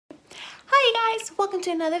Hi guys, welcome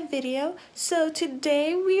to another video. So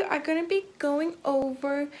today we are going to be going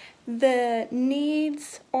over the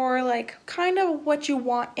needs or like kind of what you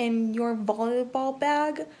want in your volleyball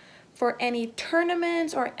bag for any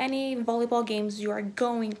tournaments or any volleyball games you are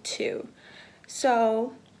going to.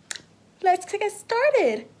 So let's get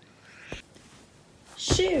started.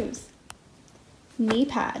 Shoes, knee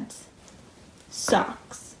pads,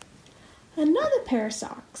 socks, another pair of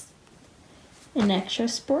socks, an extra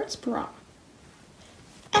sports bra,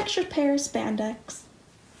 extra pair of spandex,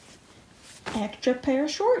 extra pair of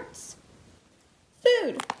shorts,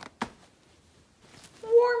 food,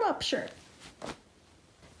 warm-up shirt,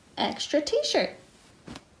 extra t-shirt,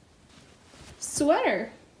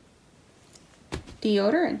 sweater,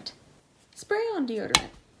 deodorant, spray-on deodorant,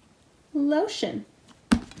 lotion,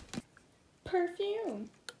 perfume,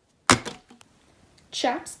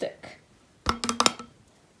 chapstick,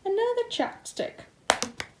 another chapstick,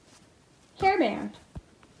 hairband,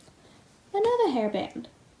 another hairband,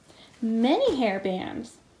 many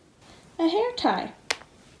hairbands, a hair tie,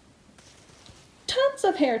 tons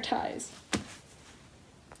of hair ties,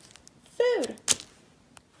 food,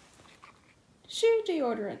 shoe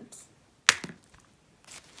deodorants,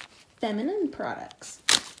 feminine products,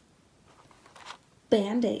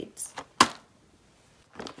 Band-Aids,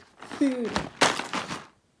 food,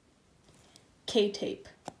 K-tape,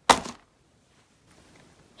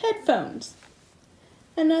 headphones,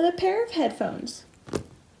 another pair of headphones,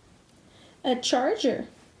 a charger,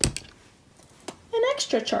 an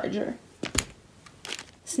extra charger,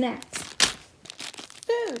 snacks,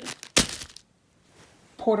 food,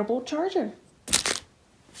 portable charger,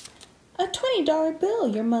 a $20 bill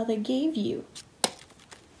your mother gave you,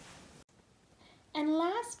 and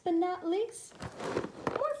last but not least,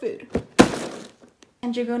 more food.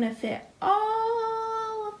 And you're going to fit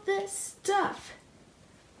all of this stuff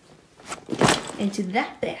into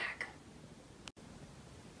that bag.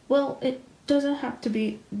 Well, it doesn't have to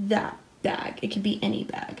be that bag. It could be any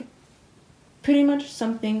bag. Pretty much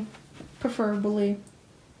something preferably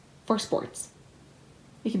for sports.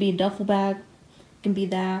 It could be a duffel bag. It can be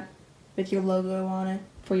that with your logo on it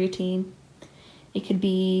for your team. It could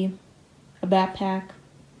be a backpack.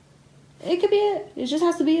 It just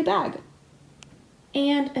has to be a bag.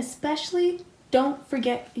 And especially don't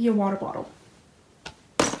forget your water bottle.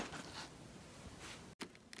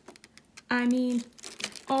 I mean,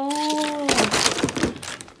 all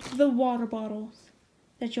the water bottles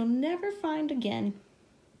that you'll never find again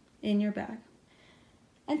in your bag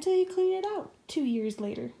until you clean it out 2 years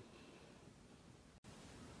later.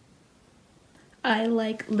 I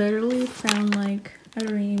literally found I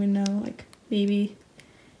don't even know, maybe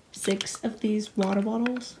 6 of these water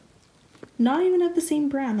bottles. Not even of the same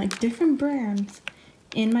brand, different brands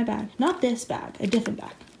in my bag. Not this bag, a different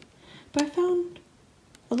bag. But I found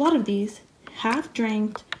a lot of these, half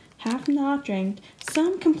drained, half not drained,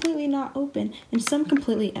 some completely not open, and some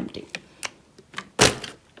completely empty.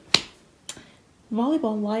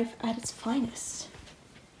 Volleyball life at its finest.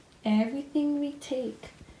 Everything we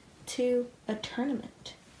take to a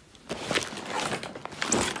tournament.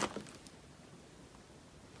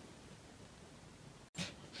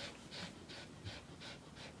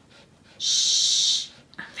 Shh,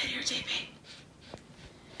 I'm videotaping.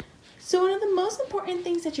 So one of the most important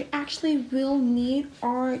things that you actually will need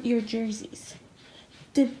are your jerseys.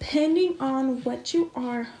 Depending on what you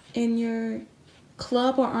are in your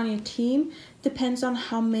club or on your team, depends on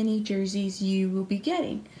how many jerseys you will be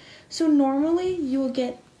getting. So normally you will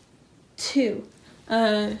get 2,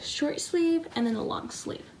 a short sleeve and then a long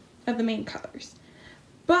sleeve of the main colors.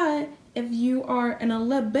 But if you are a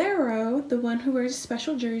libero, the one who wears a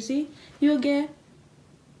special jersey, you'll get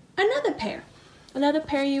another pair. Another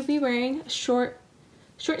pair you'll be wearing a short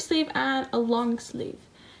sleeve and a long sleeve.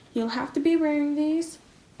 You'll have to be wearing these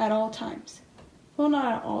at all times. Well,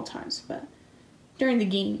 not at all times, but during the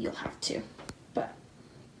game you'll have to. But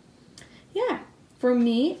yeah, for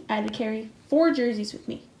me, I had to carry 4 jerseys with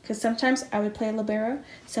me because sometimes I would play a libero,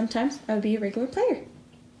 sometimes I would be a regular player.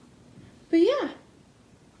 But yeah.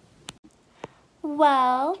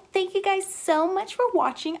 Well, thank you guys so much for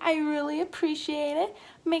watching. I really appreciate it.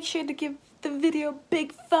 Make sure to give the video a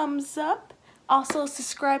big thumbs up. Also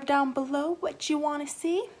subscribe down below what you want to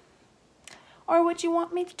see or what you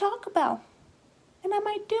want me to talk about, and I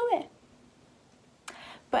might do it.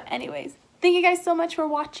 But anyways, thank you guys so much for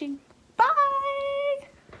watching.